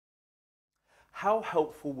How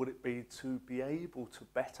helpful would it be to be able to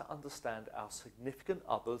better understand our significant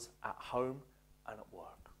others at home and at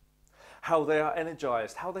work? How they are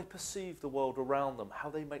energised, how they perceive the world around them, how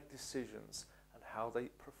they make decisions, and how they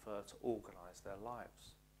prefer to organise their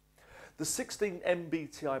lives. The 16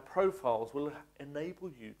 MBTI profiles will enable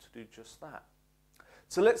you to do just that.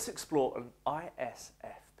 So let's explore an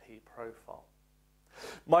ISFP profile.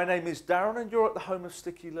 My name is Darren and you're at the home of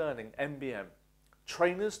sticky learning, MBM,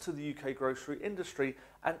 trainers to the UK grocery industry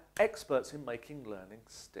and experts in making learning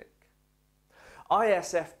stick.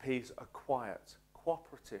 ISFPs are quiet,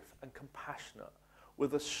 cooperative and compassionate,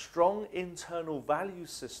 with a strong internal value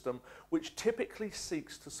system which typically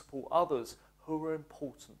seeks to support others who are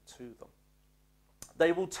important to them.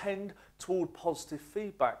 They will tend toward positive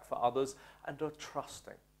feedback for others and are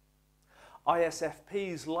trusting.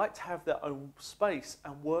 ISFPs like to have their own space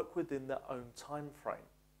and work within their own time frame.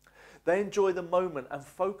 They enjoy the moment and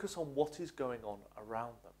focus on what is going on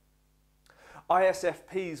around them.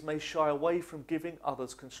 ISFPs may shy away from giving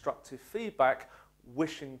others constructive feedback,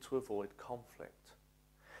 wishing to avoid conflict.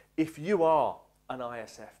 If you are an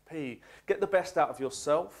ISFP, get the best out of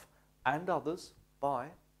yourself and others by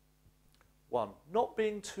 1. Not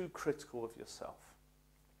being too critical of yourself.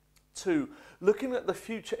 2. Looking at the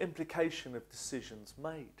future implication of decisions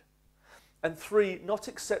made. And 3. Not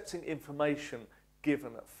accepting information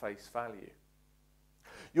given at face value.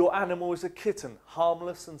 Your animal is a kitten,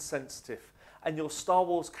 harmless and sensitive, and your Star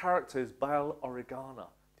Wars character is Bail Organa,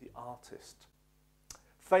 the artist.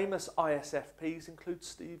 Famous ISFPs include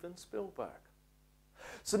Steven Spielberg.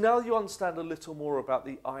 So now you understand a little more about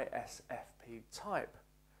the ISFP type.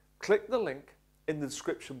 Click the link in the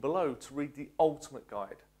description below to read the ultimate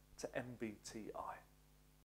guide to MBTI.